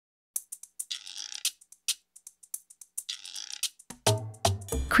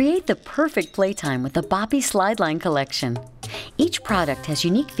Create the perfect playtime with the Boppy Slide Line collection. Each product has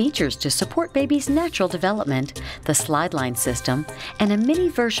unique features to support baby's natural development, the slide line system, and a mini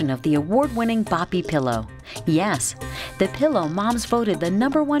version of the award-winning Boppy pillow. Yes, the pillow moms voted the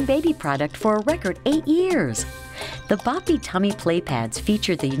 #1 baby product for a record 8 years. The Boppy Tummy Playpads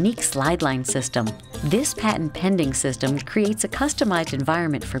feature the unique slide line system. This patent-pending system creates a customized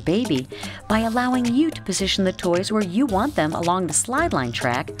environment for baby by allowing you to position the toys where you want them along the slide line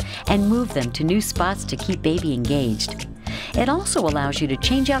track and move them to new spots to keep baby engaged. It also allows you to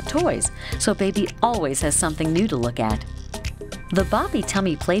change out toys, so baby always has something new to look at. The Boppy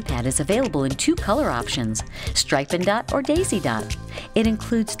Tummy Playpad is available in 2 color options, Stripe and Dot or Daisy Dot. It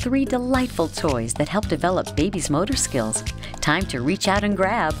includes 3 delightful toys that help develop baby's motor skills. Time to reach out and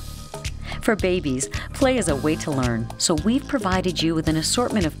grab. For babies, play is a way to learn, so we've provided you with an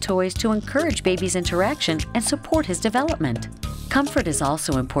assortment of toys to encourage baby's interaction and support his development. Comfort is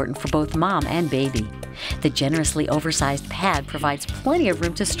also important for both mom and baby. The generously oversized pad provides plenty of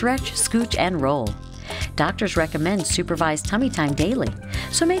room to stretch, scooch, and roll. Doctors recommend supervised tummy time daily,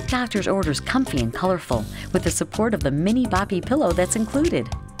 so make doctor's orders comfy and colorful with the support of the mini Boppy pillow that's included.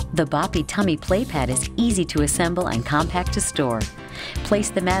 The Boppy Tummy Playpad is easy to assemble and compact to store. Place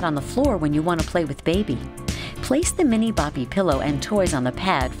the mat on the floor when you want to play with baby. Place the mini Boppy pillow and toys on the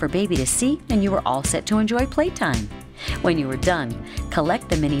pad for baby to see, and you are all set to enjoy playtime. When you are done, collect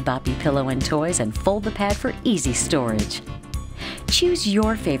the mini Boppy pillow and toys and fold the pad for easy storage. Choose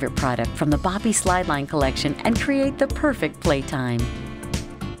your favorite product from the Boppy Slide Line collection and create the perfect playtime.